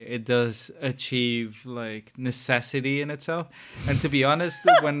it does achieve like necessity in itself. And to be honest,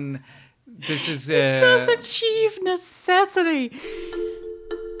 when this is it does achieve necessity.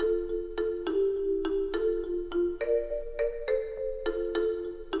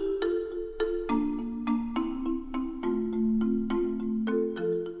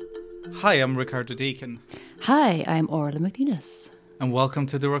 Hi, I'm Ricardo Deacon. Hi, I'm Orla McNeilus. And welcome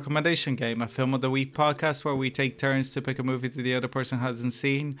to the Recommendation Game, a Film of the Week podcast where we take turns to pick a movie that the other person hasn't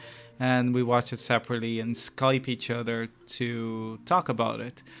seen and we watch it separately and Skype each other to talk about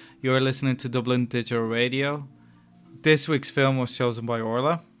it. You're listening to Dublin Digital Radio. This week's film was chosen by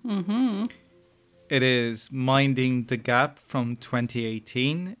Orla. Mm-hmm. It is Minding the Gap from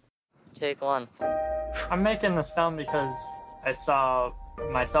 2018. Take one. I'm making this film because I saw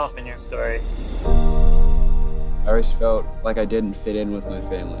myself in your story. I always felt like I didn't fit in with my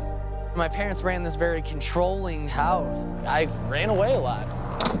family. My parents ran this very controlling house. I ran away a lot.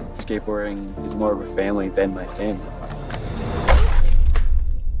 Skateboarding is more of a family than my family.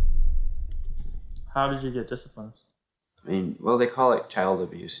 How did you get disciplined? I mean, well, they call it child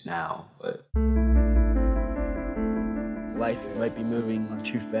abuse now, but life might be moving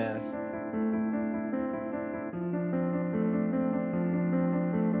too fast.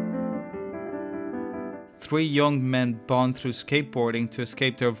 Three young men bond through skateboarding to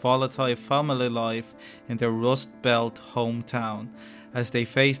escape their volatile family life in their Rust Belt hometown. As they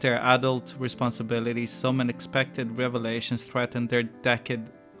face their adult responsibilities, some unexpected revelations threaten their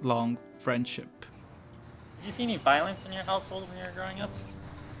decade-long friendship. Did you see any violence in your household when you were growing up?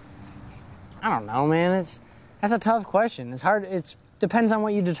 I don't know, man. That's a tough question. It's hard. It depends on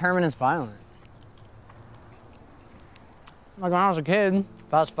what you determine as violent. Like when I was a kid,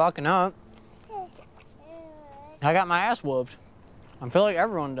 if I was fucking up, I got my ass whooped. I feel like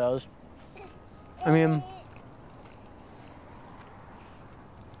everyone does. I mean,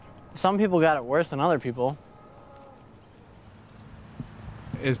 some people got it worse than other people.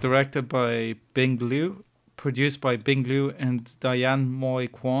 It's directed by Bing Liu, produced by Bing Liu and Diane Moy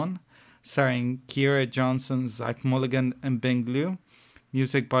Kwon, starring Kira Johnson, Zach Mulligan, and Bing Liu.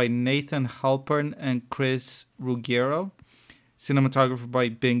 Music by Nathan Halpern and Chris Ruggiero. Cinematography by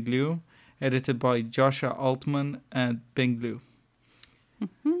Bing Liu. Edited by Joshua Altman and Bing Liu.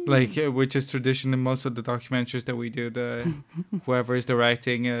 Mm-hmm. Which is tradition in most of the documentaries that we do. Whoever is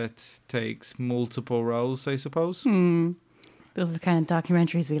directing it takes multiple roles, I suppose. Those are the kind of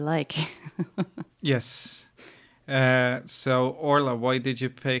documentaries we like. Yes. So, Orla, why did you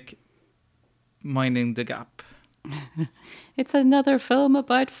pick Minding the Gap? It's another film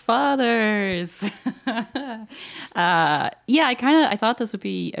about fathers. I thought this would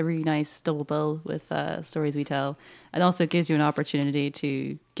be a really nice double bill with Stories We Tell. And also it gives you an opportunity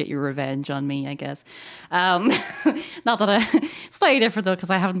to get your revenge on me, I guess. Not that it's slightly different though, because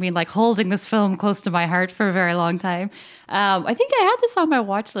I haven't been holding this film close to my heart for a very long time. I think I had this on my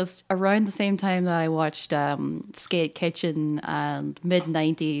watch list around the same time that I watched Skate Kitchen and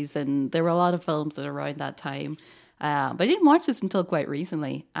mid-90s, and there were a lot of films that around that time. But I didn't watch this until quite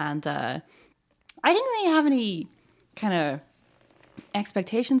recently, and I didn't really have any kind of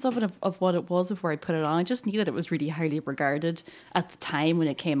expectations of it, of what it was before I put it on. I just knew that it was really highly regarded at the time when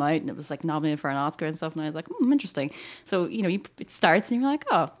it came out, and it was nominated for an Oscar and stuff, and I was like, interesting. So, it starts and you're like,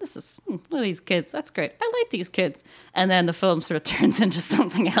 oh, this is, look at these kids, that's great, I like these kids. And then the film sort of turns into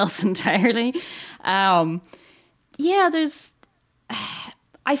something else entirely. I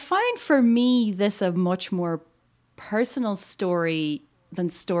find for me this a much more personal story than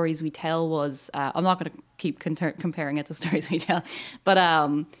Stories We Tell was. I'm not going to keep comparing it to Stories We Tell, but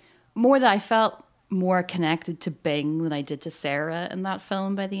more that I felt more connected to Bing than I did to Sarah in that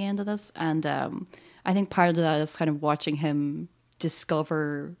film by the end of this. And I think part of that is kind of watching him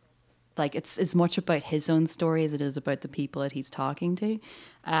discover, it's as much about his own story as it is about the people that he's talking to.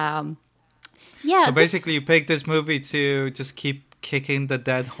 So basically you picked this movie to just keep kicking the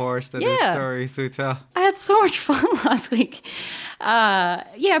dead horse that is Stories We Tell. I had so much fun last week.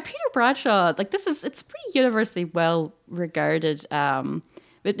 Peter Bradshaw, it's pretty universally well regarded.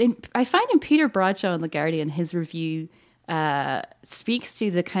 But I find in Peter Bradshaw in The Guardian, his review speaks to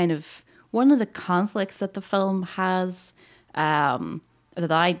the kind of one of the conflicts that the film has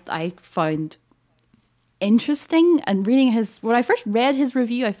that I found interesting. And reading when I first read his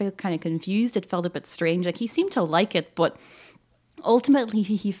review, I felt kind of confused. It felt a bit strange. He seemed to like it, but ultimately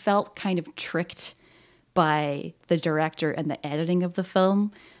he felt kind of tricked by the director and the editing of the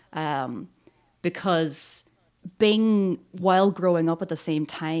film, because Bing, while growing up at the same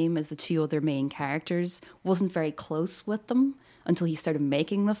time as the two other main characters, wasn't very close with them until he started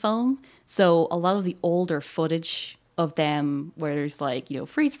making the film. So a lot of the older footage of them where there's like,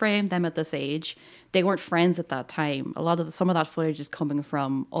 freeze frame them at this age. They weren't friends at that time. Some of that footage is coming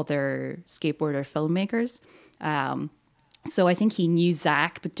from other skateboarder filmmakers. So I think he knew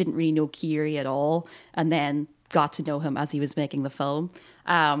Zach, but didn't really know Keary at all, and then got to know him as he was making the film.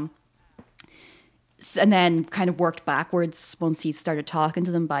 And then kind of worked backwards once he started talking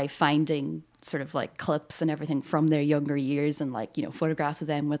to them by finding sort of like clips and everything from their younger years and like, photographs of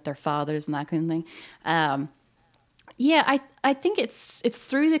them with their fathers and that kind of thing. I think it's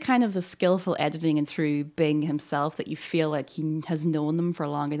through the kind of the skillful editing and through Bing himself that you feel like he has known them for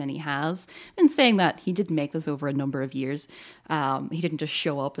longer than he has. And saying that, he did make this over a number of years. He didn't just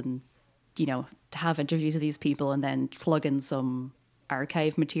show up and, have interviews with these people and then plug in some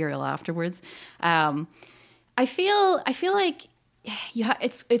archive material afterwards. I feel like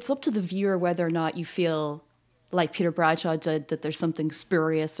it's up to the viewer whether or not you feel like Peter Bradshaw did, that there's something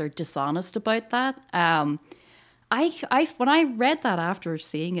spurious or dishonest about that. When I read that after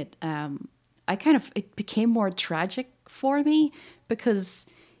seeing it, it became more tragic for me, because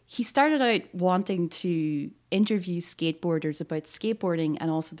he started out wanting to interview skateboarders about skateboarding and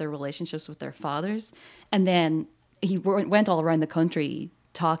also their relationships with their fathers. And then he went all around the country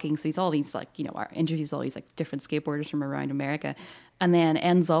talking. So he's all these interviews all these like different skateboarders from around America, and then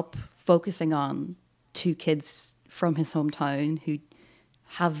ends up focusing on two kids from his hometown who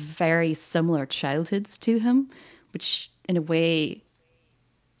have very similar childhoods to him, which in a way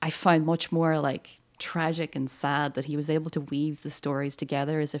I find much more like tragic and sad, that he was able to weave the stories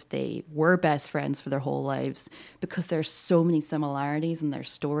together as if they were best friends for their whole lives, because there's so many similarities in their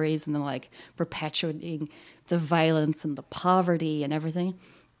stories, and then like perpetuating the violence and the poverty and everything.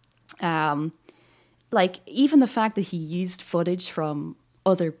 Like even the fact that he used footage from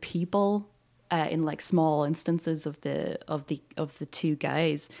other people in like small instances of the two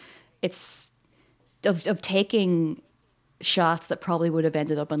guys, it's of taking shots that probably would have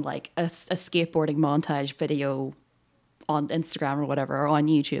ended up in like a skateboarding montage video on Instagram or whatever, or on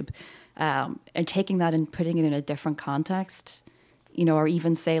YouTube, and taking that and putting it in a different context, or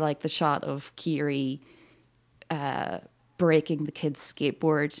even say like the shot of Keary breaking the kid's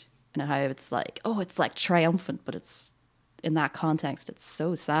skateboard, and how it's like triumphant, but it's in that context it's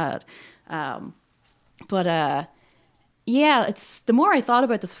so sad. It's the more I thought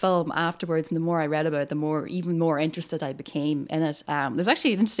about this film afterwards, and the more I read about it, even more interested I became in it. There's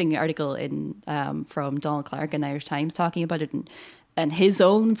actually an interesting article from Donald Clark in the Irish Times talking about it, and his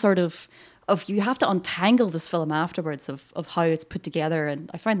own sort of you have to untangle this film afterwards of how it's put together,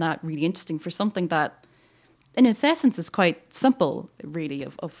 and I find that really interesting for something that in its essence is quite simple, really,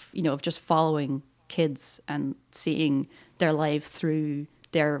 of just following kids and seeing their lives through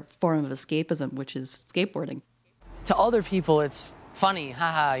their form of escapism, which is skateboarding. To other people, it's funny,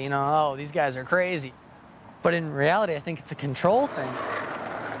 haha, oh, these guys are crazy. But in reality, I think it's a control thing.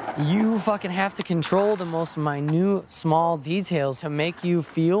 You fucking have to control the most minute, small details to make you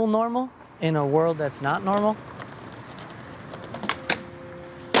feel normal in a world that's not normal.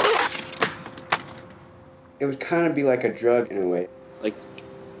 It would kind of be like a drug in a way. Like,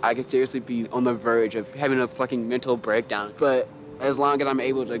 I could seriously be on the verge of having a fucking mental breakdown. But as long as I'm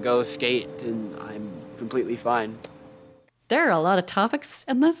able to go skate, then I'm completely fine. There are a lot of topics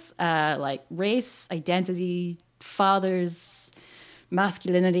in this, like race, identity, fathers,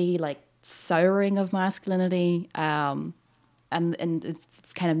 masculinity, like souring of masculinity, and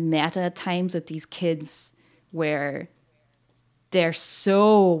it's kind of meta at times with these kids where they're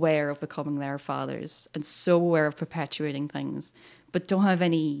so aware of becoming their fathers and so aware of perpetuating things, but don't have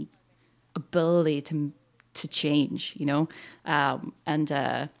any ability to change,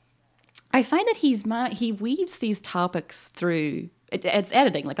 I find that he weaves these topics through. It's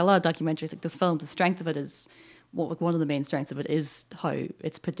editing, like a lot of documentaries, like this film. The strength of it is one of the main strengths of it is how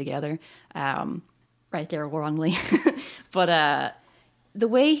it's put together. Right there, wrongly, but the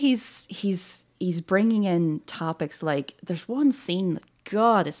way he's bringing in topics, like there's one scene that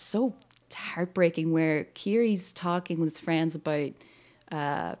God is so heartbreaking where Keary's talking with his friends about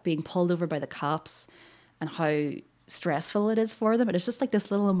being pulled over by the cops and how stressful it is for them, and it's just like this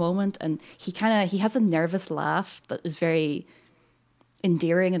little moment, and he has a nervous laugh that is very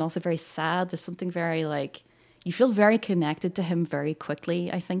endearing and also very sad. There's something very like, you feel very connected to him very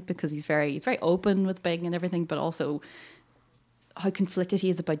quickly, I think, because he's very open with Bing and everything, but also how conflicted he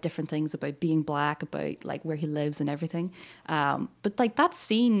is about different things, about being black, about like where he lives and everything. But like that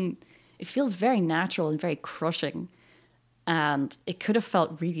scene, it feels very natural and very crushing, and it could have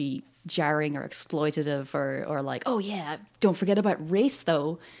felt really jarring or exploitative or like, oh yeah, don't forget about race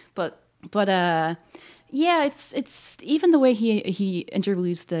though. But it's even the way he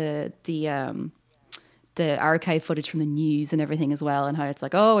interviews the the archive footage from the news and everything as well, and how it's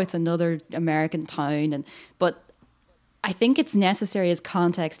like, oh, it's another American town, but I think it's necessary as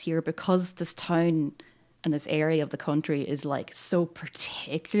context here because this town and this area of the country is like so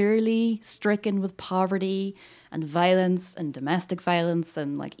particularly stricken with poverty and violence and domestic violence,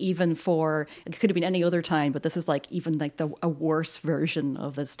 and like even for, it could have been any other town, but this is like even like a worse version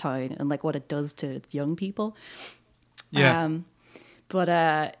of this town and like what it does to its young people. Yeah.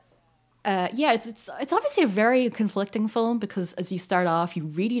 It's obviously a very conflicting film because as you start off, you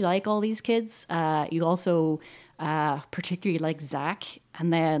really like all these kids. You also particularly like Zach,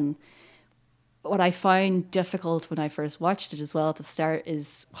 and then what I found difficult when I first watched it as well at the start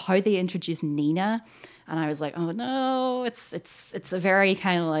is how they introduce Nina, and I was like, oh no, it's a very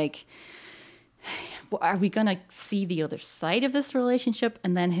kind of like, are we gonna see the other side of this relationship?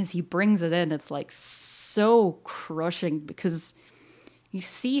 And then as he brings it in, it's like so crushing because you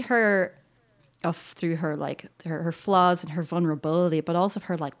see her through her like her flaws and her vulnerability, but also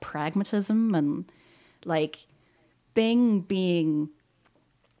her like pragmatism and like being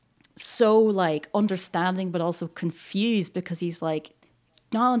so like understanding but also confused because he's like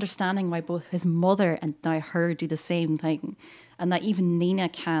not understanding why both his mother and now her do the same thing, and that even Nina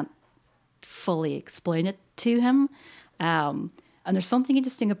can't fully explain it to him. And there's something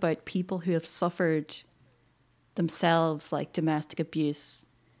interesting about people who have suffered themselves like domestic abuse,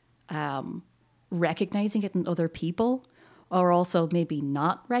 recognizing it in other people, or also maybe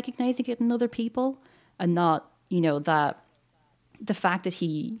not recognizing it in other people, and not, that the fact that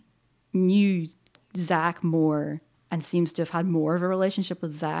he knew Zach more and seems to have had more of a relationship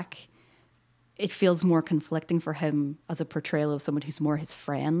with Zach, it feels more conflicting for him as a portrayal of someone who's more his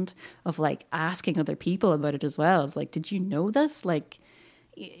friend, of like asking other people about it as well. It's like, did you know this? Like,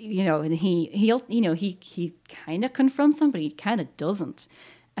 and he kind of confronts him, but he kind of doesn't.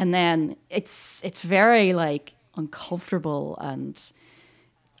 And then it's very like uncomfortable, and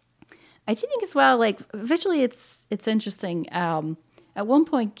I do think as well, like visually, it's interesting. At one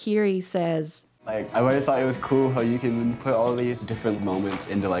point, Kiri says, Like, I always thought it was cool how you can put all these different moments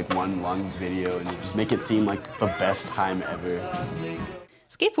into like one long video and just make it seem like the best time ever.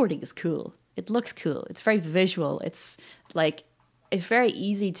 Skateboarding is cool. It looks cool. It's very visual. It's like, it's very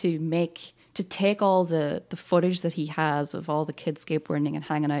easy to take all the footage that he has of all the kids skateboarding and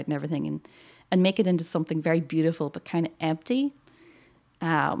hanging out and everything and make it into something very beautiful but kind of empty.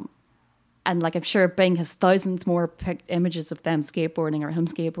 And like, I'm sure Bing has thousands more images of them skateboarding or him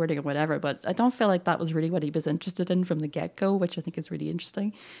skateboarding or whatever, but I don't feel like that was really what he was interested in from the get-go, which I think is really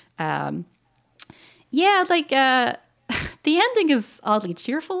interesting. The ending is oddly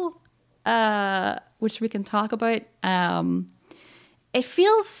cheerful, which we can talk about. It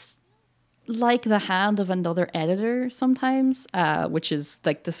feels like the hand of another editor sometimes, which is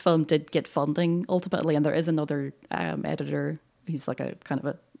like, this film did get funding ultimately, and there is another editor. He's like a kind of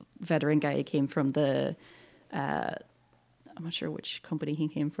a veteran guy. He came from the I'm not sure which company he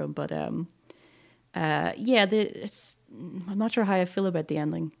came from, but I'm not sure how I feel about the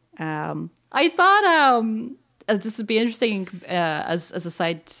ending. I thought this would be interesting as a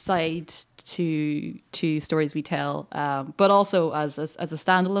side to Stories We Tell, but also as a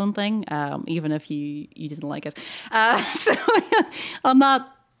standalone thing, even if you didn't like it. So on that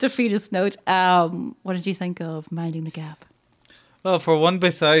defeatist note, what did you think of Minding the Gap? Well, for one,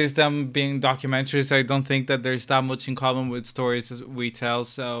 besides them being documentaries, I don't think that there's that much in common with Stories We Tell,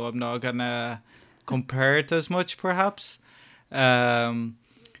 so I'm not gonna compare it as much, perhaps. I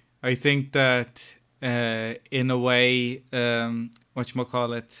think that in a way,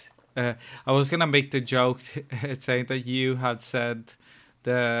 whatchamacallit, I was gonna make the joke saying that you had said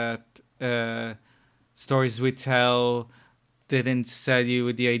that Stories We Tell didn't sell you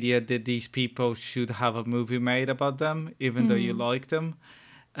with the idea that these people should have a movie made about them, even though you like them.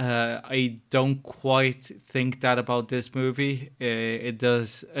 I don't quite think that about this movie. It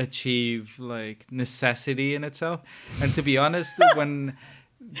does achieve like necessity in itself, and to be honest, when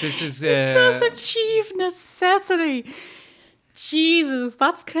this is it does achieve necessity. Jesus,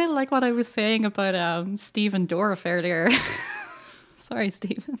 that's kind of like what I was saying about Stephen Dorff earlier. Sorry,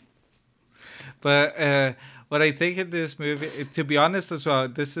 Stephen. But what I think in this movie, to be honest as well,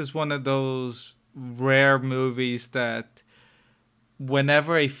 this is one of those rare movies that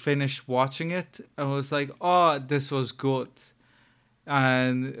whenever I finished watching it, I was like, oh, this was good.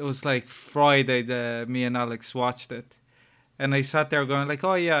 And it was like Friday that me and Alex watched it. And I sat there going like,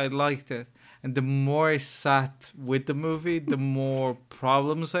 oh yeah, I liked it. And the more I sat with the movie, the more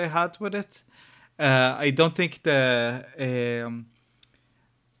problems I had with it. I don't think it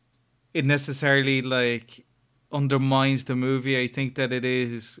necessarily like undermines the movie. I think that it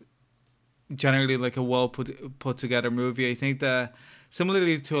is generally like a well put together movie. I think that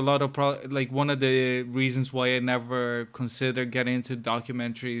similarly to a lot of like one of the reasons why I never considered getting into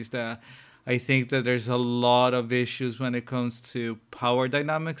documentaries, that I think that there's a lot of issues when it comes to power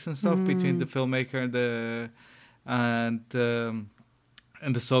dynamics and stuff between the filmmaker and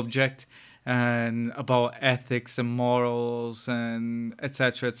the subject, and about ethics and morals and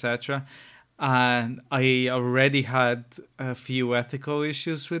etc. etc. And I already had a few ethical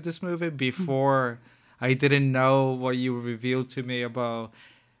issues with this movie before. I didn't know what you revealed to me about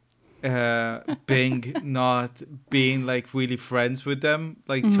Bing not being like really friends with them,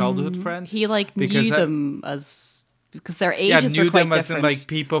 like childhood friends. He like Because knew I- them as because their ages knew are quite them as in different. like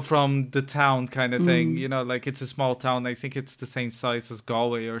people from the town kind of thing. You know, like it's a small town. I think it's the same size as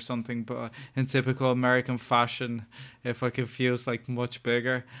Galway or something, but in typical American fashion, it fucking feels like much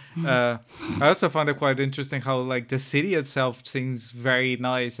bigger. I also found it quite interesting how like the city itself seems very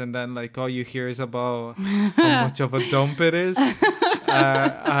nice, and then like all you hear is about how much of a dump it is.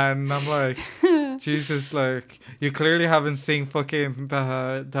 And I'm like, Jesus, like you clearly haven't seen fucking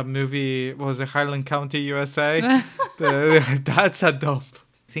that movie. What was it, Harlan County, USA? That's a dump.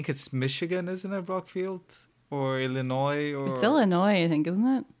 I think it's Michigan, isn't it? Rockfield or Illinois or It's Illinois, I think, isn't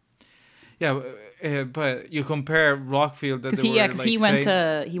it? yeah, but you compare Rockfield that Because they he, were, yeah, because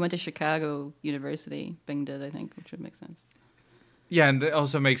like, he went to Chicago University. Bing did, I think, which would make sense. Yeah, and it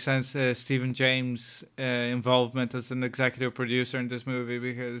also makes sense Stephen James' involvement as an executive producer in this movie,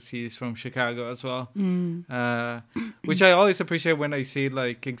 because he's from Chicago as well. Which I always appreciate when I see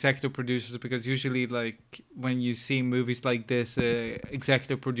like executive producers, because usually like when you see movies like this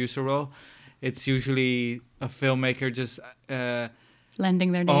executive producer role, it's usually a filmmaker just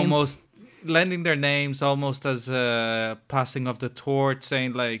Lending their name. almost lending their names almost as a passing of the torch,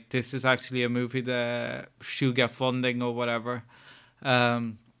 saying like this is actually a movie that should get funding or whatever.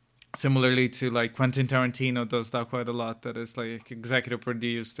 Similarly to like Quentin Tarantino does that quite a lot, that is like executive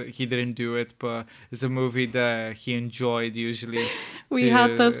produced. He didn't do it, but it's a movie that he enjoyed usually. We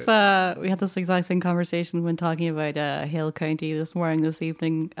had this exact same conversation when talking about Hill County this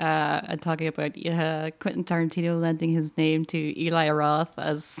evening, and talking about Quentin Tarantino lending his name to Eli Roth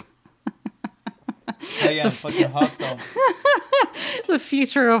as fucking hostile. the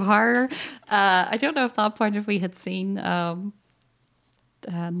future of horror. I don't know if that point if we had seen Knock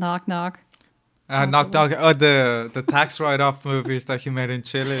Knock. Knock Knock. Oh, the tax write-off movies that he made in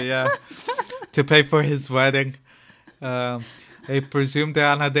Chile, yeah, to pay for his wedding. I presume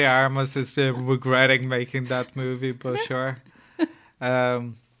that Ana de Armas is regretting making that movie, but sure.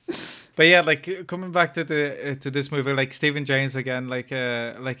 But yeah, like coming back to to this movie, like Stephen James again, like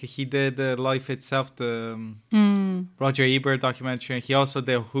he did Life Itself, the Roger Ebert documentary. And he also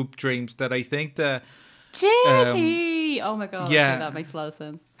did Hoop Dreams, that I think that. Did he? Oh my god! yeah. Okay, that makes a lot of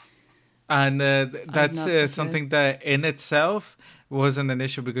sense. And not that's something that in itself wasn't an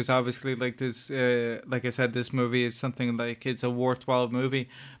issue, because obviously like this, like I said, this movie is something like it's a worthwhile movie.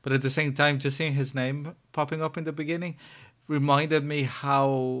 But at the same time, just seeing his name popping up in the beginning reminded me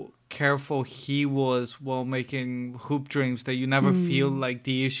how careful he was while making Hoop Dreams, that you never feel like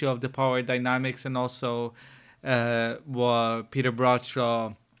the issue of the power dynamics, and also what Peter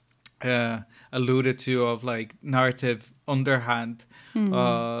Bradshaw alluded to of like narrative underhand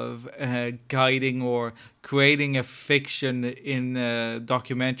of guiding or creating a fiction in a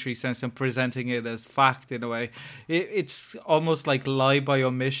documentary sense and presenting it as fact in a way. It's almost like lie by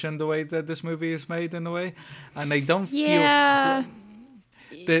omission, the way that this movie is made in a way. And I don't Yeah. feel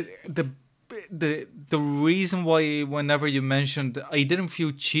the reason why whenever you mentioned, I didn't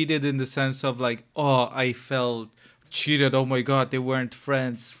feel cheated in the sense of like, oh, I felt cheated, oh my god, they weren't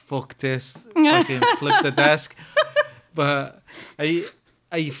friends, fuck this, fucking flip the desk. But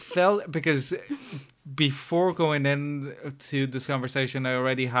I felt, because before going into this conversation, I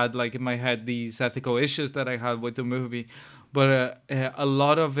already had like in my head these ethical issues that I had with the movie. But a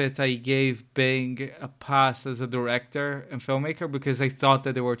lot of it I gave Bing a pass as a director and filmmaker, because I thought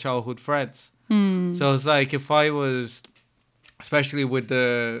that they were childhood friends. So it's like, if I was, especially with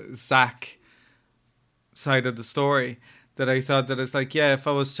the Zach side of the story, that I thought that it's like, yeah, if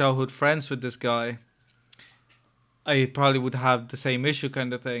I was childhood friends with this guy, I probably would have the same issue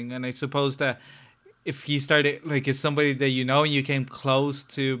kind of thing. And I suppose that if he started, like, it's somebody that you know and you came close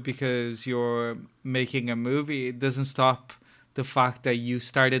to because you're making a movie, it doesn't stop the fact that you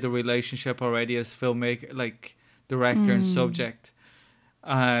started a relationship already as filmmaker, like director and subject.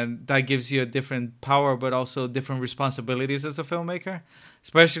 And that gives you a different power, but also different responsibilities as a filmmaker.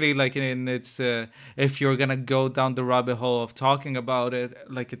 Especially like in its, if you're gonna go down the rabbit hole of talking about it,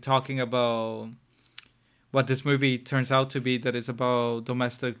 like talking about what this movie turns out to be, that it's about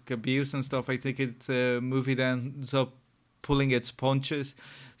domestic abuse and stuff. I think it's a movie that ends up pulling its punches.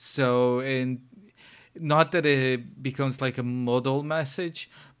 So, not that it becomes like a muddle message,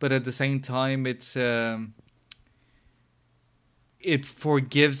 but at the same time, it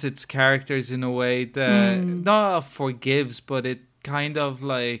forgives its characters in a way that not forgives, but it kind of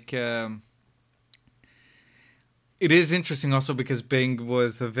like it is interesting also because Bing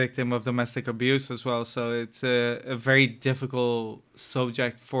was a victim of domestic abuse as well, so it's a very difficult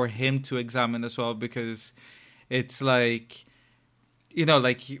subject for him to examine as well, because it's like,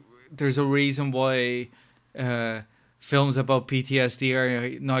 like there's a reason why films about PTSD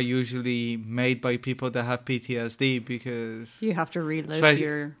are not usually made by people that have PTSD, because you have to relive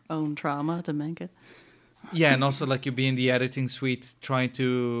your own trauma to make it. Yeah, and also like you be in the editing suite trying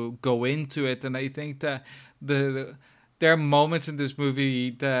to go into it, and I think that there are moments in this movie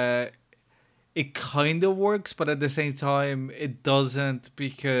that it kind of works, but at the same time it doesn't,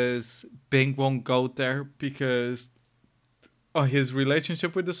 because Bing won't go there because of his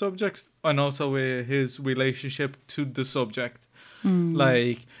relationship with the subjects, and also his relationship to the subject.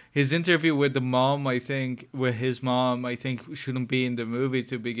 Like his interview with his mom, I think shouldn't be in the movie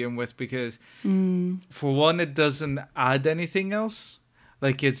to begin with, because for one, it doesn't add anything else.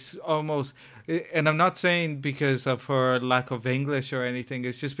 Like it's almost, and I'm not saying because of her lack of English or anything,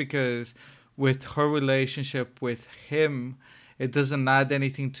 it's just because with her relationship with him, it doesn't add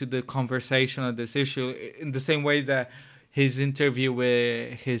anything to the conversation on this issue, in the same way that his interview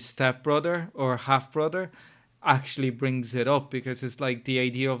with his stepbrother or half-brother actually brings it up, because it's like the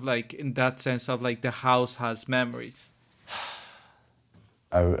idea of like, in that sense of like the house has memories.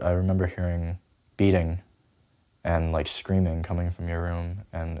 I remember hearing beating and like screaming coming from your room,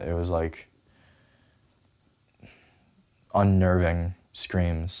 and it was like unnerving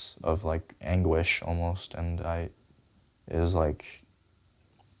screams of like anguish almost, and it was like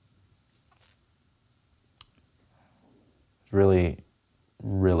really,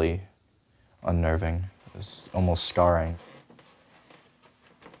 really unnerving. It was almost scarring.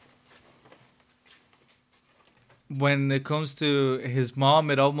 When it comes to his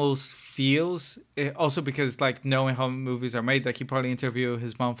mom, it almost feels, also because like knowing how movies are made, like he probably interviewed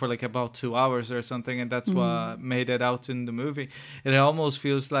his mom for like about 2 hours or something, and that's what made it out in the movie. It almost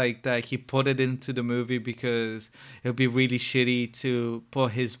feels like that he put it into the movie because it would be really shitty to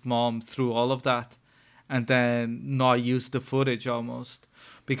put his mom through all of that and then not use the footage almost,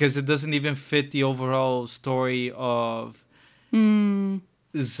 because it doesn't even fit the overall story of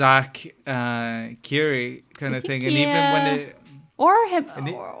Zach Kiri kind of thing. And even when it,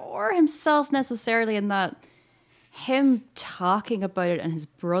 or himself necessarily, in that him talking about it and his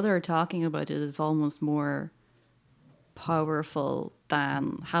brother talking about it is almost more powerful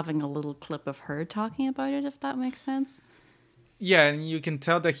than having a little clip of her talking about it, if that makes sense. Yeah, and you can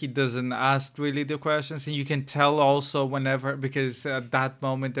tell that he doesn't ask really the questions, and you can tell also whenever, because at that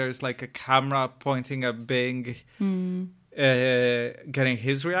moment there's like a camera pointing at Bing, getting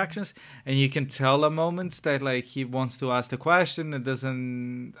his reactions, and you can tell at moments that like he wants to ask the question and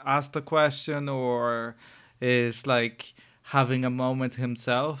doesn't ask the question, or is like having a moment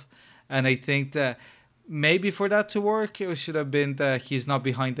himself. And I think that maybe for that to work, it should have been that he's not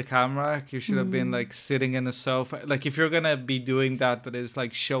behind the camera. He should have been like sitting in a sofa. Like if you're gonna be doing that is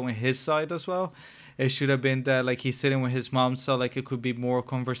like showing his side as well, it should have been that like he's sitting with his mom, so like it could be more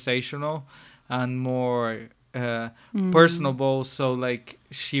conversational and more personable, so like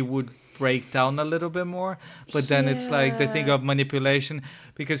she would break down a little bit more. But then it's like the thing of manipulation,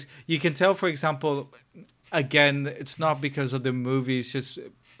 because you can tell, for example, again, it's not because of the movie, it's just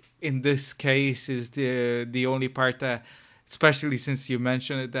in this case is the only part that, especially since you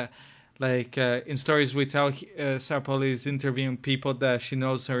mentioned it, that like in Stories We Tell, Sarah Polley is interviewing people that she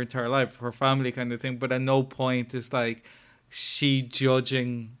knows her entire life, her family kind of thing, but at no point is like she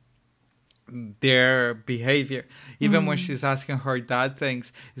judging their behavior. Even when she's asking her dad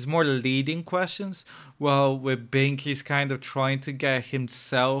things, it's more leading questions. Well, with Bing, he's kind of trying to get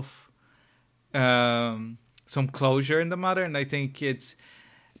himself some closure in the matter, and I think it's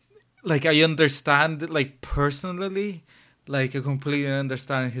like, I understand, like, personally, like, I completely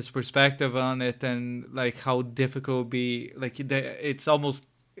understand his perspective on it, and, like, how difficult it would be, like, it's almost,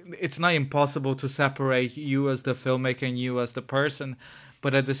 it's not impossible to separate you as the filmmaker and you as the person,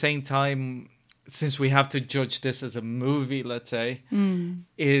 but at the same time, since we have to judge this as a movie, let's say,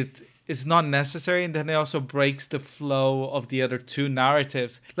 it is not necessary, and then it also breaks the flow of the other two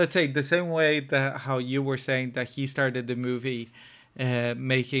narratives. Let's say the same way that how you were saying that he started the movie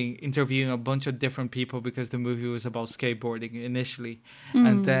interviewing a bunch of different people because the movie was about skateboarding initially,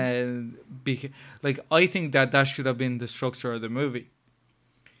 and then I think that should have been the structure of the movie.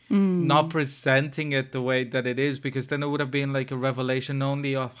 Not presenting it the way that it is, because then it would have been like a revelation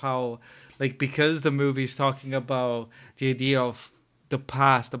only of how, like, because the movie is talking about the idea of the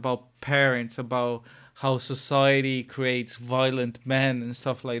past, about parents, about how society creates violent men and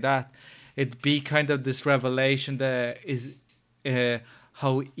stuff like that. It'd be kind of this revelation that is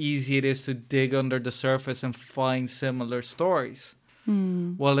how easy it is to dig under the surface and find similar stories.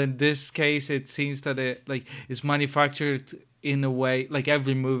 Well, in this case, it seems that it like is manufactured in a way, like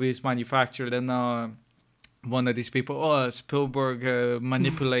every movie is manufactured, and one of these people, Spielberg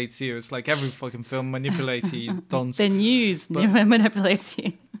manipulates you. It's like every fucking film manipulates you. You don't. The news manipulates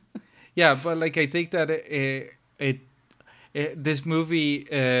you. Yeah, but like I think that this movie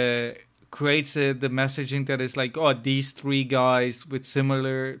creates the messaging that is like, these three guys with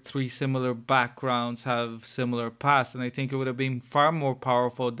three similar backgrounds have similar past, and I think it would have been far more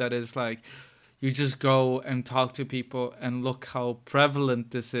powerful. That is like, you just go and talk to people and look how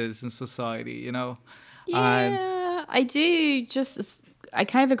prevalent this is in society, you know? Yeah, I do. I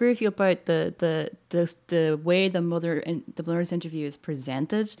kind of agree with you about the way the mother's interview is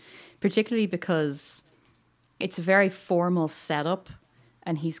presented, particularly because it's a very formal setup,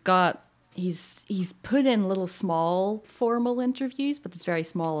 and he's put in little small formal interviews, but there's very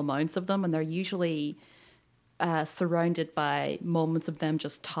small amounts of them, and they're usually surrounded by moments of them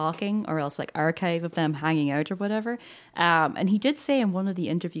just talking, or else like archive of them hanging out or whatever. And he did say in one of the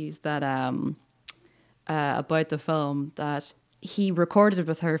interviews that about the film that he recorded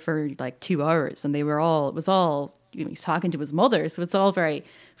with her for like 2 hours, and it was all he's talking to his mother, so it's all very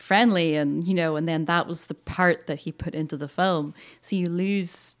friendly, and and then that was the part that he put into the film, so you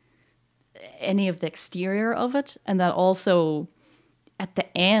lose any of the exterior of it. And that also at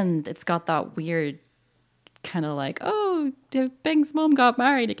the end, it's got that weird kind of like, Bing's mom got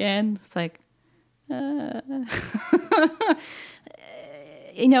married again. It's like, and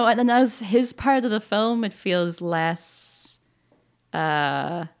as his part of the film, it feels less,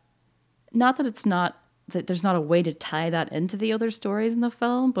 not that it's not, that there's not a way to tie that into the other stories in the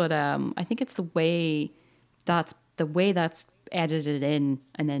film, but I think it's the way that's edited in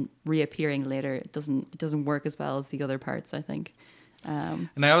and then reappearing later. It doesn't work as well as the other parts, I think. And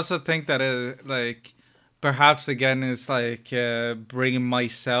I also think that perhaps again it's like bringing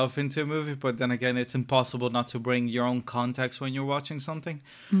myself into a movie, but then again it's impossible not to bring your own context when you're watching something.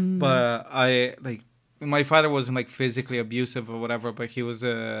 But my father wasn't like physically abusive or whatever, but he was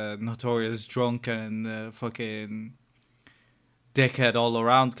a notorious drunk and fucking dickhead all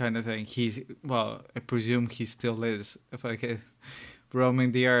around kind of thing. I presume he still is, if I can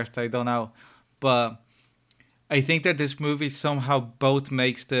roaming the earth, I don't know. But I think that this movie somehow both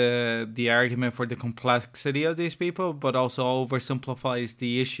makes the argument for the complexity of these people, but also oversimplifies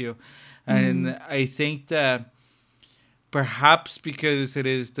the issue. And I think that perhaps because it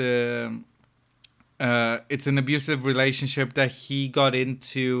is it's an abusive relationship that he got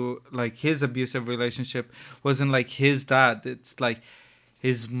into, like his abusive relationship wasn't like his dad. It's like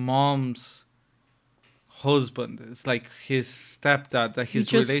his mom's husband. It's like his stepdad. That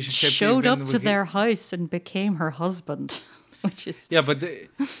his relationship showed up to their house and became her husband, which is but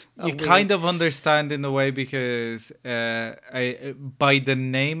you kind of understand in a way, because by the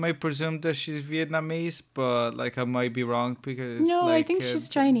name I presume that she's Vietnamese, but like I might be wrong because I think she's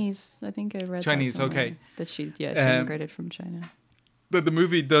Chinese. I think I read Chinese. That okay, that she immigrated from China. But the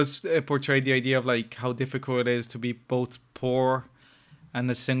movie does portray the idea of like how difficult it is to be both poor and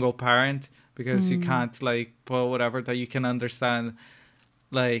a single parent, because you can't whatever, that you can understand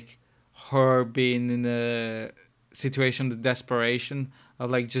like her being in a situation of desperation of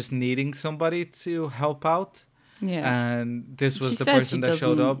like just needing somebody to help out. Yeah. And this was the person that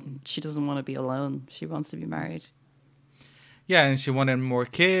showed up. She doesn't want to be alone. She wants to be married. Yeah, and she wanted more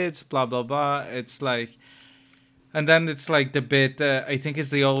kids, blah, blah, blah. It's like, and then it's like the bit, I think it's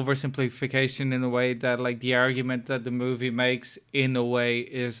the oversimplification in a way that like the argument that the movie makes in a way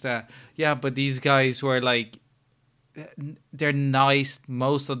is that, but these guys were like, they're nice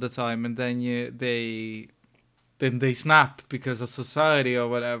most of the time, and then they snap because of society or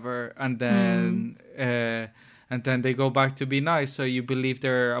whatever, and then they go back to be nice, so you believe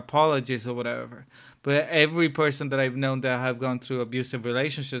their apologies or whatever. But every person that I've known that have gone through abusive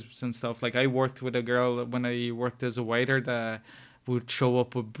relationships and stuff, like I worked with a girl when I worked as a waiter that would show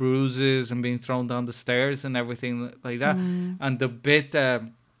up with bruises and being thrown down the stairs and everything like that. And the bit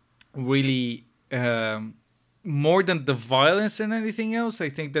really, more than the violence and anything else, I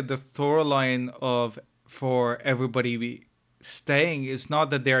think that the thorough line for everybody staying is not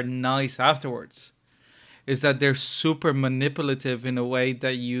that they're nice afterwards. Is that they're super manipulative in a way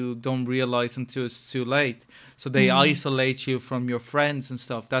that you don't realize until it's too late. So they isolate you from your friends and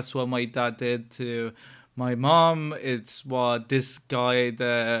stuff. That's what my dad did to my mom. It's what this guy,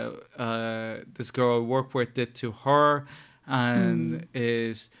 this girl I work with, did to her, and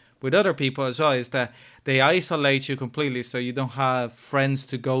is with other people as well. Is that they isolate you completely, so you don't have friends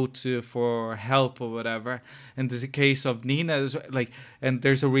to go to for help or whatever. And the case of Nina is like, and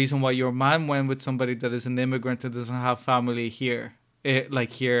there's a reason why your mom went with somebody that is an immigrant that doesn't have family here.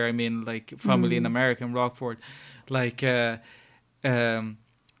 Like here, I mean, like family in America, in Rockford. Like,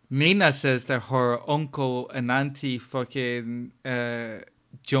 Nina says that her uncle and auntie fucking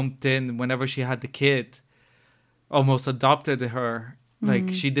jumped in whenever she had the kid, almost adopted her.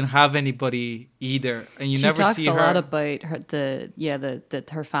 Like she didn't have anybody either, and she never talks see a her. lot about her that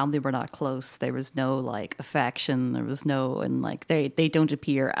her family were not close. There was no like affection. There was no, and like they don't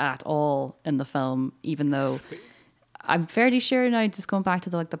appear at all in the film, even though I'm fairly sure now. Just going back to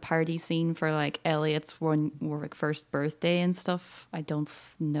the party scene for like Elliot's first birthday and stuff. I don't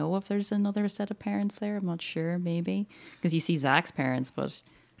know if there's another set of parents there. I'm not sure. Maybe because you see Zach's parents, but.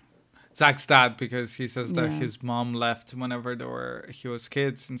 Zach's dad, because he says that his mom left whenever he was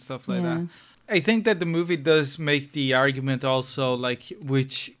kids and stuff like that. I think that the movie does make the argument also, like,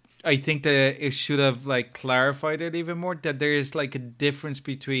 which I think that it should have like clarified it even more, that there is like a difference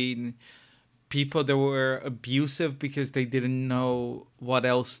between people that were abusive because they didn't know what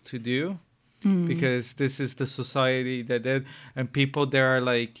else to do, because this is the society that did, and people that are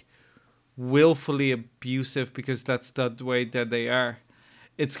like willfully abusive because that's the way that they are.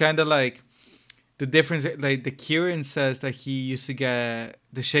 It's kind of like the difference, like the Kieran says that he used to get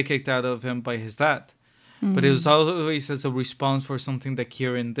the shit kicked out of him by his dad. But it was always as a response for something that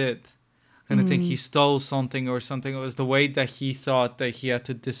Kieran did. And I think he stole something or something. It was the way that he thought that he had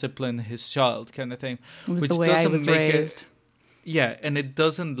to discipline his child, kind of thing. It was the way I was raised. Yeah, and it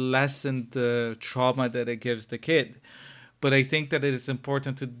doesn't lessen the trauma that it gives the kid. But I think that it is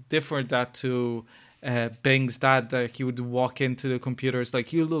important to differ that to Bing's dad, that he would walk into the computers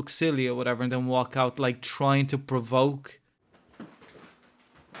like, you look silly or whatever, and then walk out like trying to provoke.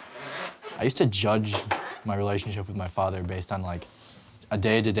 I used to judge my relationship with my father based on like a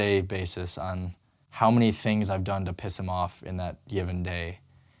day-to-day basis on how many things I've done to piss him off in that given day.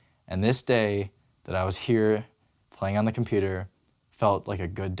 And this day that I was here playing on the computer felt like a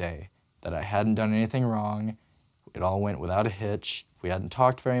good day, that I hadn't done anything wrong. It all went without a hitch. We hadn't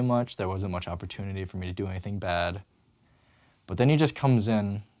talked very much. There wasn't much opportunity for me to do anything bad. But then he just comes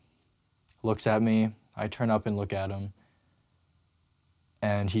in, looks at me. I turn up and look at him.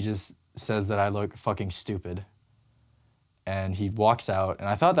 And he just says that I look fucking stupid. And he walks out, and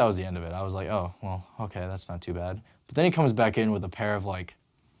I thought that was the end of it. I was like, oh, well, okay, that's not too bad. But then he comes back in with a pair of, like,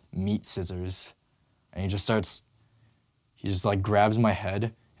 meat scissors. And he just like, grabs my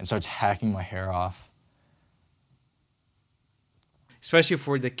head and starts hacking my hair off. Especially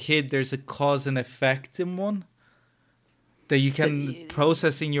for the kid, there's a cause and effect in one that you can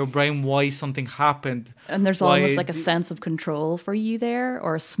process in your brain why something happened. And there's almost like a sense of control for you there,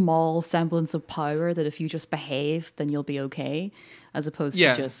 or a small semblance of power that if you just behave, then you'll be okay. As opposed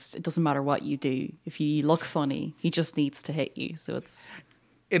to just, it doesn't matter what you do. If you look funny, he just needs to hit you. So it's...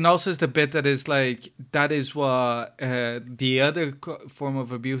 And also, it's the bit that is like, that is what the other form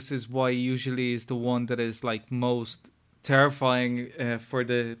of abuse is, why usually is the one that is like most terrifying for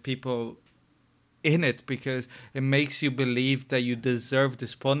the people in it, because it makes you believe that you deserve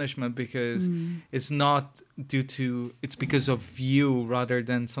this punishment, because it's not it's because of you rather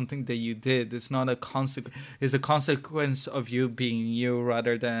than something that you did. It's not a consequence. It's a consequence of you being you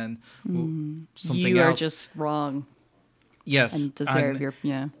rather than something else. You are just wrong. Yes. And deserve your,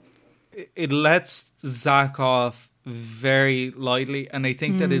 It lets Zach off very lightly, and I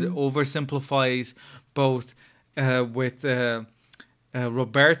think that it oversimplifies both with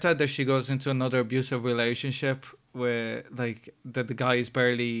Roberta, that she goes into another abusive relationship where like that the guy is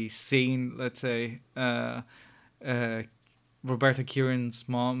barely seen, let's say. Roberta, Kieran's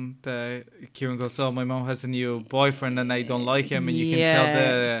mom, Kieran goes, oh, my mom has a new boyfriend and I don't like him, and you can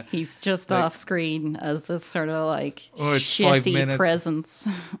tell he's just off screen as this sort of like it's shitty presence.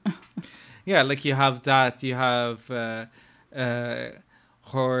 Yeah, like you have that, you have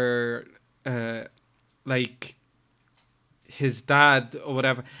her like his dad or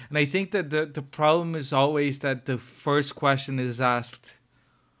whatever. And I think that the problem is always that the first question is asked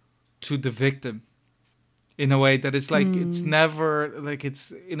to the victim in a way that it's like, it's never like,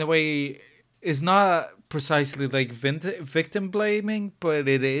 it's in a way, it's not precisely like victim blaming, but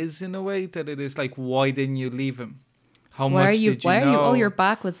it is in a way that it is like, why didn't you leave him? how Why are much you? did you Why are you? know? Oh, you're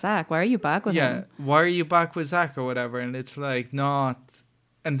back with Zach. Why are you back with Yeah, him? why are you back with Zach or whatever? And it's like not,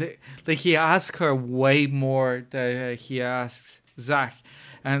 and like he asks her way more than he asks Zach,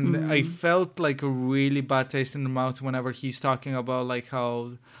 and I felt like a really bad taste in the mouth whenever he's talking about like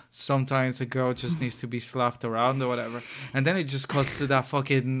how sometimes a girl just needs to be slapped around or whatever, and then it just cuts to that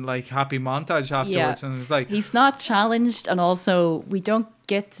fucking like happy montage afterwards, and it's like, He's not challenged, and also we don't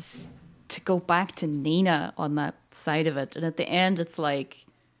get to go back to Nina on that side of it. And at the end, it's like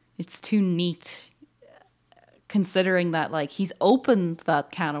it's too neat, considering that like he's opened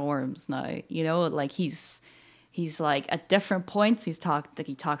that can of worms now. You know, like he's like at different points he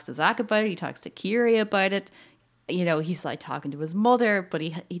talks to Zach about it, he talks to Kiri about it. You know, he's like talking to his mother, but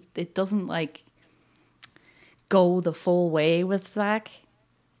he it doesn't like go the full way with Zach.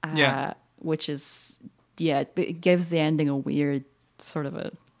 Which is, it gives the ending a weird sort of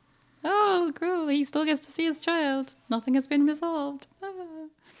a, oh, cool, he still gets to see his child. Nothing has been resolved.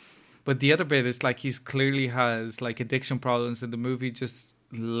 But the other bit is like he's clearly has like addiction problems, and the movie just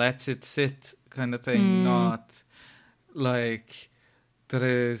lets it sit, kind of thing. Not like that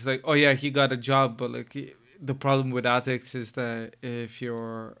is like, oh yeah, he got a job, but like the problem with addicts is that if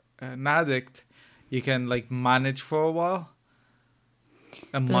you're an addict, you can like manage for a while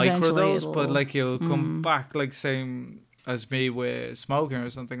and But microdose, but like you'll come back, like same as me with smoking or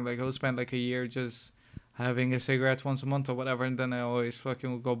something. Like I'll spend like a year just having a cigarette once a month or whatever, and then I always fucking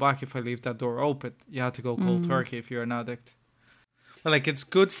will go back if I leave that door open. You have to go cold turkey if you're an addict. But like it's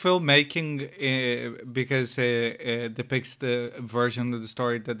good filmmaking because it depicts the version of the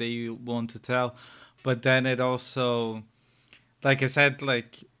story that they want to tell. But then it also, like I said,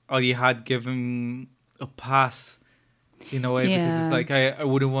 like you had given a pass in a way, because it's like I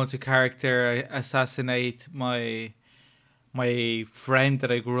wouldn't want to character assassinate my friend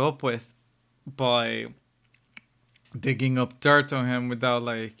that I grew up with by digging up dirt on him without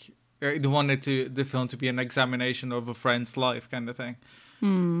like, I wanted the film to be an examination of a friend's life kind of thing.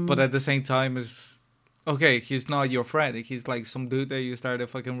 But at the same time is, okay, he's not your friend. He's like some dude that you started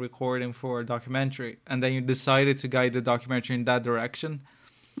fucking recording for a documentary, and then you decided to guide the documentary in that direction.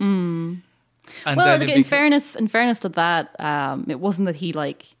 And well, like, in fairness to that, it wasn't that he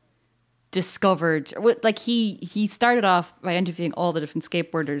like discovered, like he started off by interviewing all the different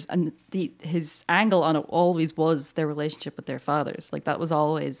skateboarders, and his angle on it always was their relationship with their fathers. Like that was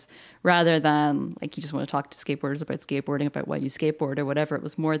always, rather than like you just want to talk to skateboarders about skateboarding, about why you skateboard or whatever. It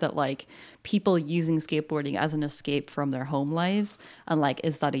was more that like people using skateboarding as an escape from their home lives, and like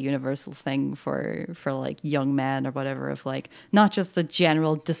is that a universal thing for like young men or whatever, of like not just the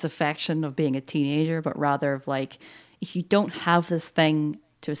general disaffection of being a teenager, but rather of like if you don't have this thing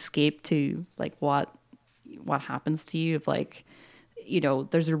to escape to, like what happens to you, of like, you know,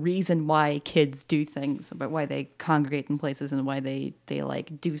 there's a reason why kids do things, about why they congregate in places and why they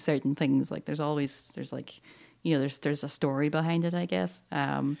like do certain things. Like there's like, you know, there's a story behind it, I guess.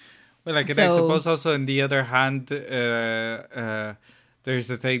 Well, like, I suppose also on the other hand, there's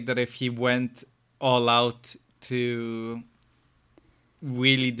the thing that if he went all out to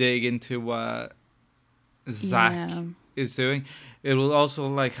really dig into what Zach is doing, it will also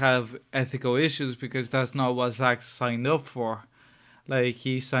like have ethical issues, because that's not what Zach signed up for. Like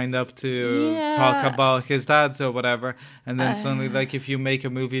he signed up to talk about his dads or whatever, and then suddenly, like, if you make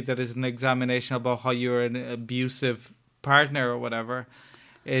a movie that is an examination about how you're an abusive partner or whatever,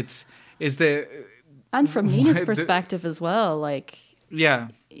 and from Nina's perspective as well, like,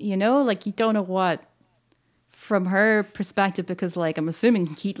 you know, like you don't know what from her perspective, because like I'm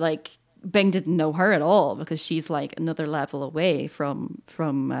assuming Bing didn't know her at all, because she's like another level away from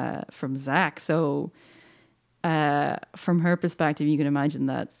Zach. So from her perspective, you can imagine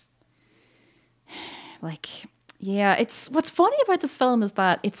that, like, it's what's funny about this film is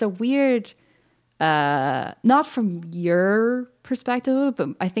that it's a weird, not from your perspective, but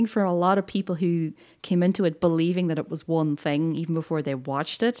I think for a lot of people who came into it believing that it was one thing even before they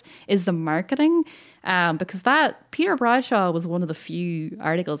watched it, is the marketing. Because that Peter Bradshaw was one of the few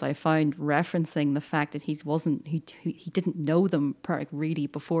articles I found referencing the fact that he didn't know them really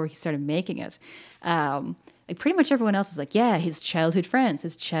before he started making it. Like pretty much everyone else is like, yeah, his childhood friends,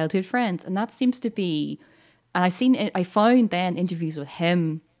 and that seems to be. And I found then interviews with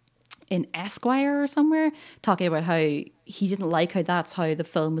him in Esquire or somewhere talking about how he didn't like how that's how the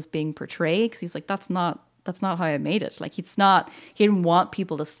film was being portrayed, because he's like, that's not how I made it. Like he didn't want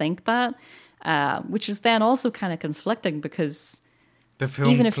people to think that. Which is then also kind of conflicting, because the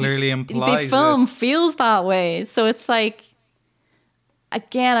film clearly implies the film feels that way. So it's like,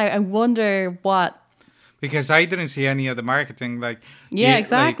 again, I wonder what, because I didn't see any of the marketing, like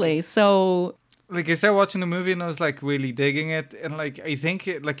exactly. Like, so like I started watching the movie and I was like really digging it, and like I think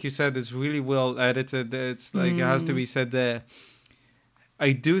it, like you said, it's really well edited. It's like it has to be said that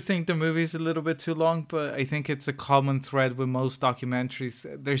I do think the movie is a little bit too long, but I think it's a common thread with most documentaries.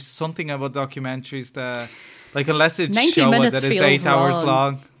 There's something about documentaries that, like, unless it's 90 shown minutes that it's feels 8 hours long.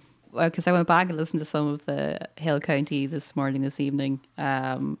 long. Well, because I went back and listened to some of the Hill County this evening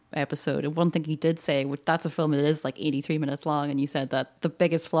episode. And one thing you did say, which that's a film that is like 83 minutes long, and you said that the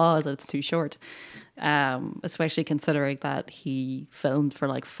biggest flaw is that it's too short. Especially considering that he filmed for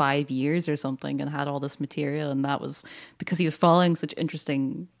like 5 years or something and had all this material. And that was because he was following such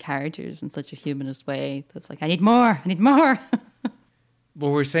interesting characters in such a humanist way. That's like, I need more.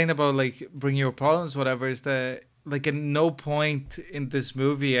 What we're saying about like bring your problems, whatever, is that like at no point in this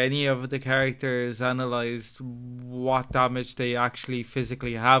movie any of the characters analyzed what damage they actually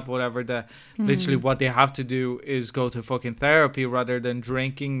physically have, whatever. That literally what they have to do is go to fucking therapy rather than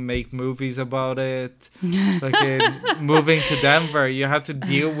drinking, make movies about it. Like moving to Denver, you have to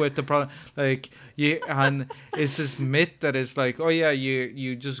deal with the problem. Like and it's this myth that is like, oh yeah,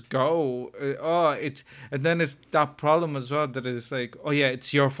 you just go, and then it's that problem as well that is like, oh yeah,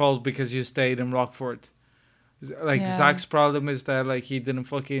 it's your fault because you stayed in Rockford. Like Zach's problem is that like he didn't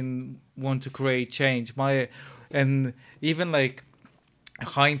fucking want to create change. And even like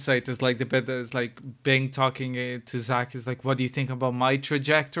hindsight is like the bit that is like Bing talking to Zach is like, what do you think about my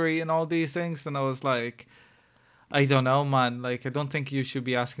trajectory and all these things? And I was like, I don't know, man. Like I don't think you should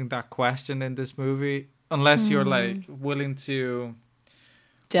be asking that question in this movie unless you're like willing to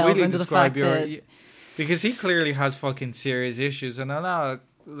delve really into describe the fact that because he clearly has fucking serious issues, and I'm not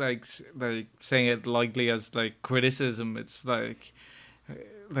like saying it lightly as like criticism. It's like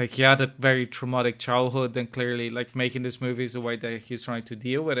he had a very traumatic childhood, and clearly like making this movie is a way that he's trying to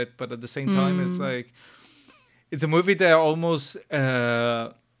deal with it. But at the same time, it's like it's a movie that almost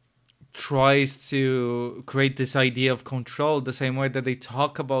tries to create this idea of control the same way that they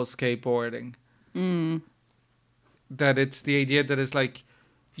talk about skateboarding. That it's the idea that it's like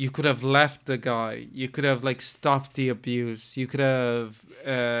you could have left the guy, you could have like stopped the abuse, you could have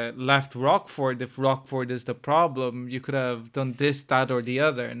left Rockford if Rockford is the problem, you could have done this, that, or the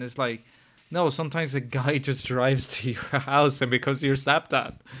other. And it's like, no, sometimes a guy just drives to your house and becomes your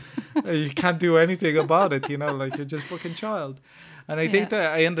stepdad. You can't do anything about it, you know, like you're just fucking child. And I think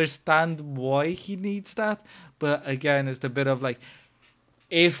that I understand why he needs that, but again, it's the bit of like,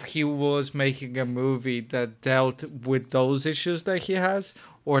 if he was making a movie that dealt with those issues that he has,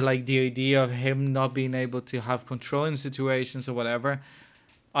 or like the idea of him not being able to have control in situations or whatever,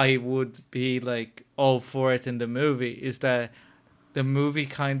 I would be like all for it in the movie. Is that the movie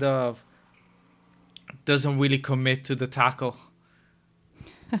kind of doesn't really commit to the tackle.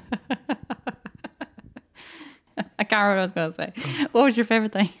 I can't remember what I was going to say. What was your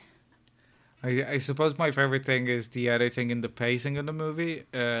favorite thing? I suppose my favorite thing is the editing and the pacing of the movie,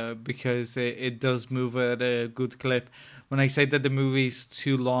 because it does move at a good clip. When I say that the movie is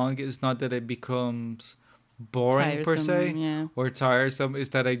too long, it's not that it becomes boring per se or tiresome. It's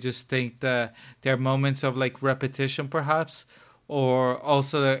that I just think that there are moments of like repetition perhaps, or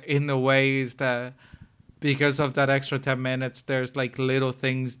also in the ways that because of that extra 10 minutes, there's like little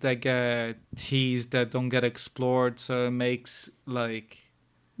things that get teased that don't get explored. So it makes like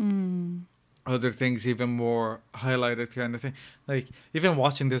other things even more highlighted kind of thing. Like even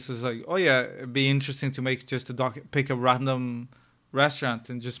watching this is like, oh yeah, it'd be interesting to make just pick a random restaurant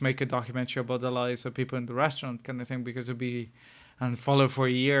and just make a documentary about the lives of people in the restaurant kind of thing, because it'd be and follow for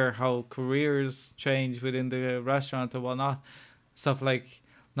a year how careers change within the restaurant and whatnot. Stuff like,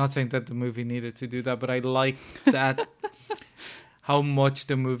 not saying that the movie needed to do that, but I like that how much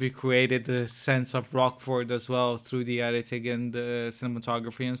the movie created the sense of Rockford as well through the editing and the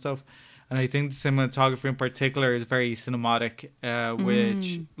cinematography and stuff. And I think the cinematography in particular is very cinematic,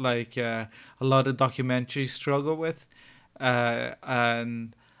 which like a lot of documentaries struggle with.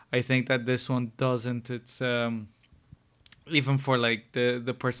 And I think that this one doesn't. It's even for like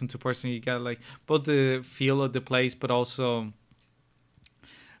the person to person, you get like both the feel of the place, but also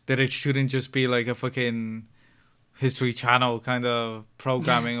that it shouldn't just be like a fucking History Channel kind of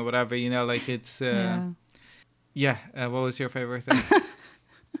programming or whatever, you know, like it's what was your favorite thing?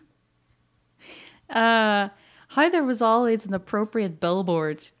 How there was always an appropriate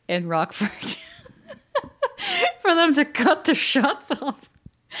billboard in Rockford for them to cut the shots off.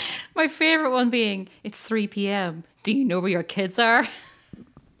 My favorite one being, it's 3 p.m. Do you know where your kids are?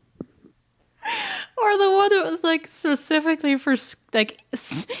 Or the one that was like specifically for like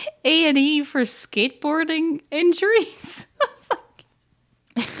A&E for skateboarding injuries.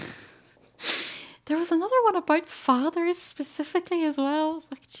 there was another one about fathers specifically as well. It's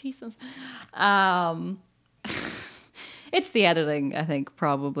like, Jesus. It's the editing, I think,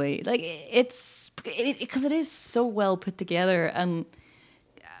 probably. Like, because it is so well put together, and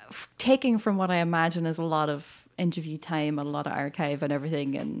taking from what I imagine is a lot of interview time and a lot of archive and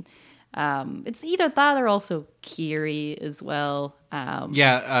everything, and it's either that or also Kiri as well. I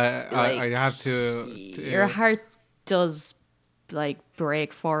have to. Your heart does like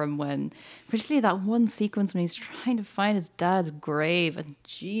break for him when, particularly that one sequence when he's trying to find his dad's grave, and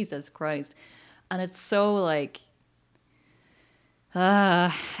Jesus Christ, and it's so like.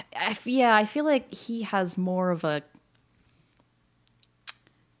 I feel like he has more of a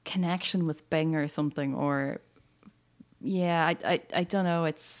connection with Bing or something, or I don't know,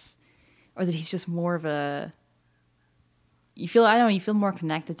 it's, or that he's just more of a, you feel more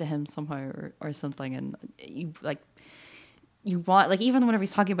connected to him somehow, or something, and you want, like, even whenever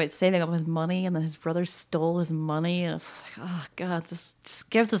he's talking about saving up his money and then his brother stole his money, it's like, oh God, just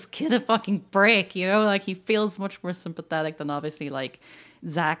give this kid a fucking break, you know? Like, he feels much more sympathetic than obviously like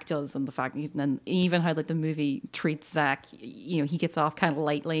Zach does, and the fact, and even how like the movie treats Zach, you know, he gets off kind of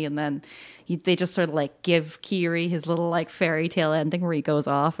lightly, and then they just sort of like give Kiri his little like fairy tale ending where he goes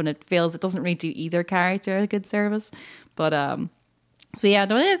off, and it doesn't really do either character a good service. But so yeah,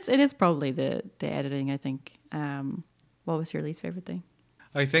 no, it is probably the editing, I think. What was your least favorite thing?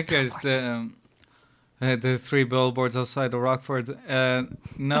 I think it's the 3 billboards outside of Rockford. I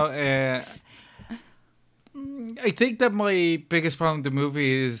think that my biggest problem with the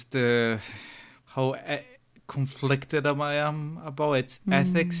movie is how conflicted I am about its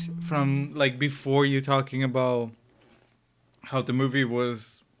ethics. From like before, you talking about how the movie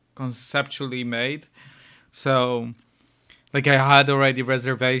was conceptually made. So, like, I had already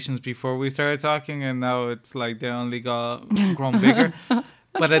reservations before we started talking, and now it's like they only got grown bigger.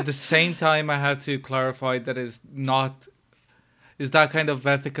 But at the same time, I had to clarify that is that kind of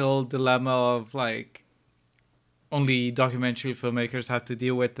ethical dilemma of like only documentary filmmakers have to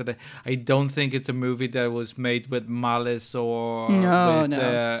deal with. That I don't think it's a movie that was made with malice or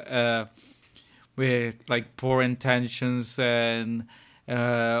with like poor intentions, and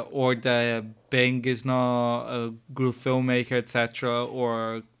or that Bing is not a good filmmaker, etc.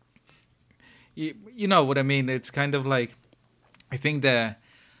 Or you know what I mean? It's kind of like, I think the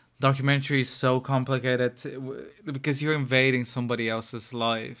documentary is so complicated because you're invading somebody else's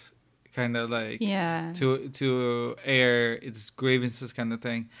life, kind of like to air its grievances, kind of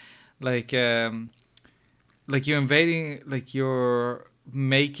thing. Like you're invading, like you're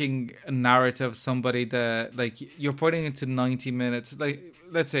making a narrative of somebody that like you're putting into 90 minutes. Like,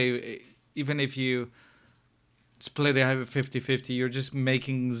 let's say even if you split it, have it 50-50, you're just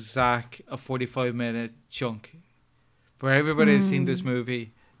making Zach a 45-minute chunk where everybody has seen this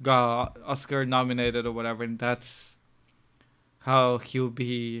movie, got Oscar nominated or whatever, and that's how he'll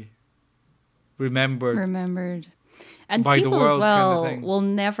be remembered and by people the world, as well, kind of thing. will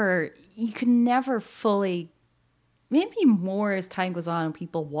never, you can never fully, maybe more as time goes on and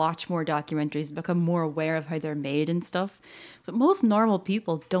people watch more documentaries, become more aware of how they're made and stuff, but most normal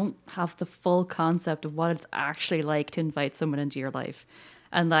people don't have the full concept of what it's actually like to invite someone into your life,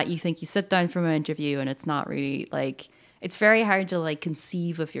 and that you think you sit down from an interview and it's not really like, it's very hard to like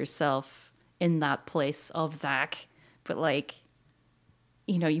conceive of yourself in that place of Zach, but like,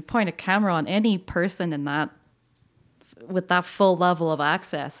 you know, you point a camera on any person in that, with that full level of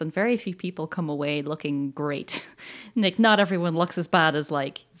access, and very few people come away looking great. Like, not everyone looks as bad as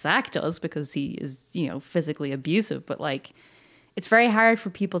like Zach does because he is, you know, physically abusive, but like, it's very hard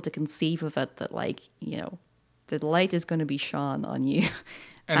for people to conceive of it that like, you know, the light is going to be shone on you.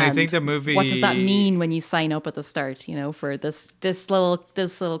 And I think the movie, what does that mean when you sign up at the start, you know, for this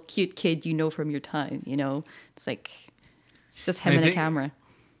little cute kid, you know, from your time, you know, it's like just him and a camera.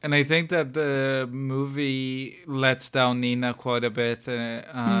 And I think that the movie lets down Nina quite a bit. It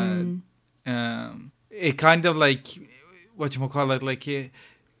kind of like, whatchamacallit, like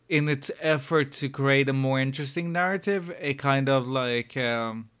in its effort to create a more interesting narrative, it kind of like,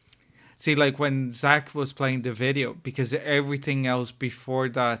 see, like when Zach was playing the video, because everything else before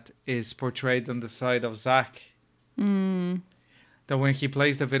that is portrayed on the side of Zach. That when he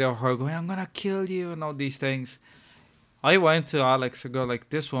plays the video of her going, I'm going to kill you, and all these things, I went to Alex to go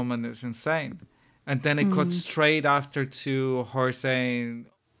like, this woman is insane. And then it cut straight after to her saying,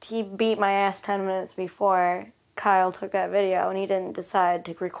 he beat my ass 10 minutes before Kyle took that video, and he didn't decide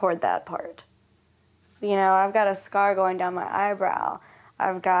to record that part. You know, I've got a scar going down my eyebrow.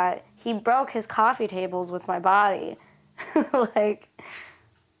 He broke his coffee tables with my body. Like,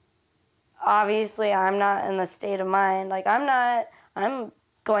 obviously I'm not in the state of mind. Like, I'm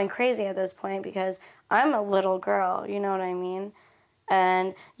going crazy at this point because I'm a little girl, you know what I mean?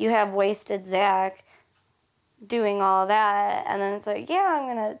 And you have wasted Zach doing all that, and then it's like,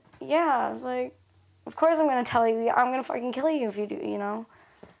 like, of course I'm gonna tell you, I'm gonna fucking kill you if you do, you know?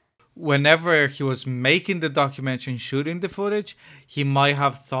 Whenever he was making the documentary and shooting the footage, he might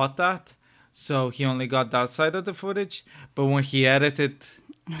have thought that, so he only got that side of the footage. But when he edited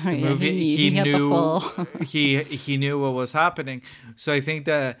the movie, he knew he knew what was happening. So I think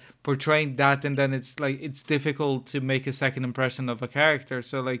that portraying that, and then it's difficult to make a second impression of a character.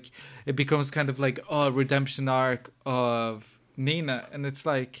 So like it becomes kind of like a redemption arc of Nina, and it's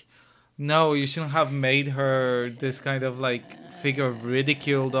like, no, you shouldn't have made her this kind of like figure of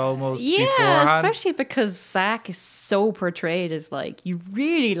ridiculed almost beforehand. Especially because Zach is so portrayed as like, you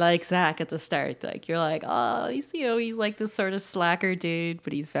really like Zach at the start. Like you're like, oh, he's like this sort of slacker dude,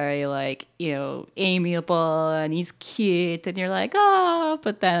 but he's very like, amiable and he's cute, and you're like, oh,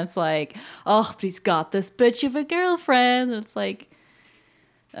 but then it's like, oh, but he's got this bitch of a girlfriend. And it's like,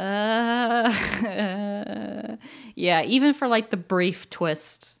 yeah, even for like the brief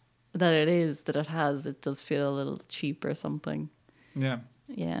twist that it has, it does feel a little cheap or something. Yeah.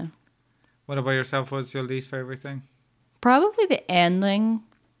 What about yourself? What's your least favorite thing? Probably the ending,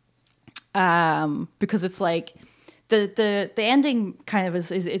 because it's like the ending kind of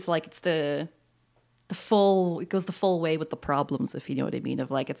is like it's the full, it goes the full way with the problems, if you know what I mean. Of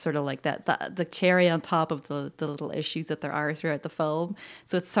like, it's sort of like that the cherry on top of the little issues that there are throughout the film.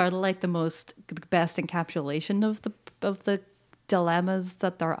 So it's sort of like the best encapsulation of the dilemmas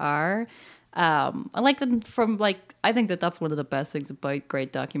that there are. I like them from like, I think that's one of the best things about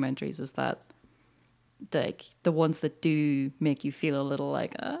great documentaries is that the ones that do make you feel a little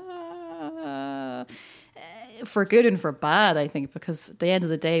like for good and for bad, I think, because at the end of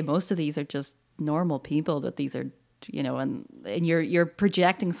the day most of these are just normal people that these are, and you're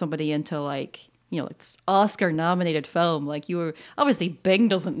projecting somebody into like, it's Oscar nominated film. Like you were, obviously Bing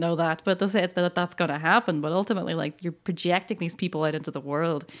doesn't know that, but to say that that's going to happen. But ultimately, like you're projecting these people out into the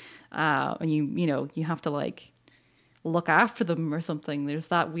world, and you have to like look after them or something. There's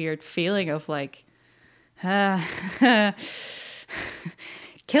that weird feeling of like,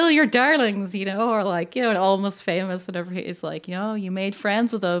 kill your darlings, or like, Almost Famous, whatever. It's like, you made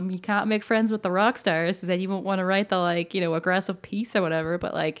friends with them. You can't make friends with the rock stars. Then you won't want to write the like, aggressive piece or whatever.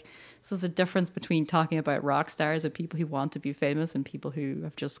 But like, so there's a difference between talking about rock stars and people who want to be famous and people who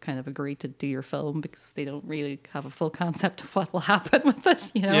have just kind of agreed to do your film because they don't really have a full concept of what will happen with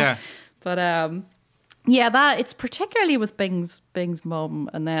it, Yeah. But that it's particularly with Bing's mum,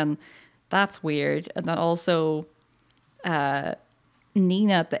 and then that's weird, and then also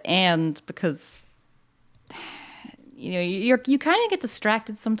Nina at the end, because you kind of get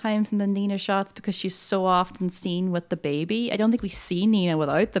distracted sometimes in the Nina shots because she's so often seen with the baby. I don't think we see Nina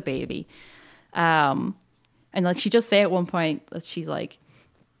without the baby. And like she just say at one point that she's like,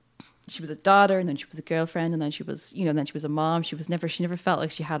 she was a daughter, and then she was a girlfriend, and then she was, then she was a mom. She never felt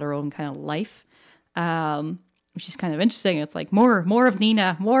like she had her own kind of life. Which is kind of interesting. It's like more of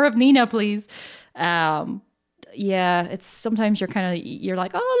Nina, please. Yeah, it's sometimes you're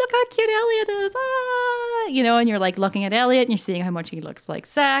like, oh, look how cute Elliot is, and you're like looking at Elliot and you're seeing how much he looks like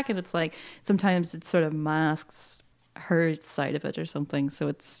Zach, and it's like sometimes it sort of masks her side of it or something. So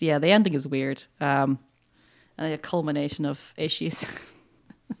it's, the ending is weird, and a culmination of issues.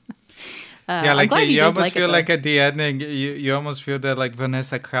 Like you almost feel like at the ending, you almost feel that like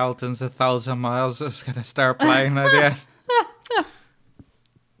Vanessa Carlton's 1,000 Miles is gonna start playing at the end.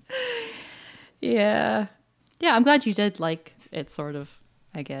 Yeah, I'm glad you did like it, sort of,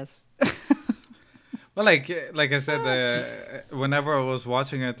 I guess. Well, like I said, whenever I was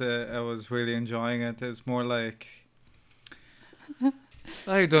watching it, I was really enjoying it. It's more like,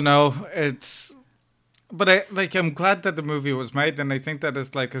 I don't know, but I'm glad that the movie was made, and I think that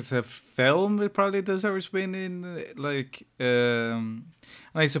it's like, as a film, it probably deserves being in, like, and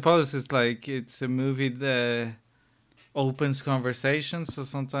I suppose it's a movie that opens conversations, so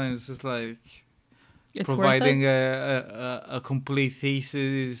sometimes it's like, it's providing a complete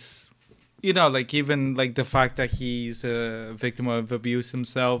thesis, like even like the fact that he's a victim of abuse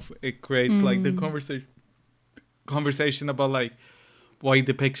himself, it creates like the conversation about like why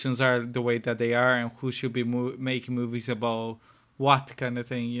depictions are the way that they are and who should be making movies about what kind of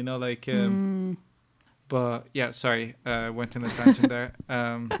thing, But yeah, sorry, went in a tangent there.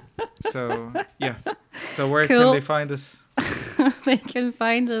 So where can they find us? They can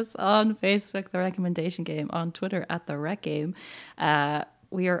find us on Facebook, The Recommendation Game, on Twitter at The Rec Game.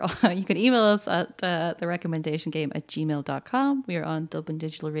 We are on, you can email us at therecommendationgame@gmail.com. We are on Dublin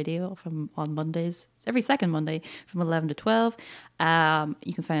Digital Radio on Mondays, every second Monday from 11 to 12.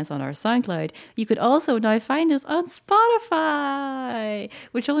 You can find us on our SoundCloud. You could also now find us on Spotify,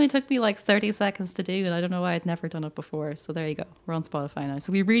 which only took me like 30 seconds to do, and I don't know why I'd never done it before. So there you go. We're on Spotify now.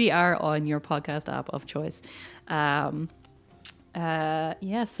 So we really are on your podcast app of choice. So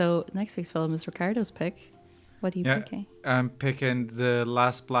next week's film is Ricardo's pick. What are you picking? I'm picking The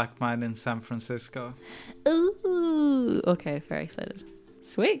Last Black Man in San Francisco. Ooh, okay, very excited.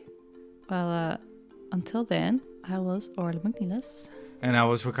 Sweet. Well, until then, I was Orla McNeilis. And I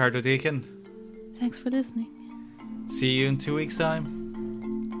was Ricardo Deacon. Thanks for listening. See you in 2 weeks' time.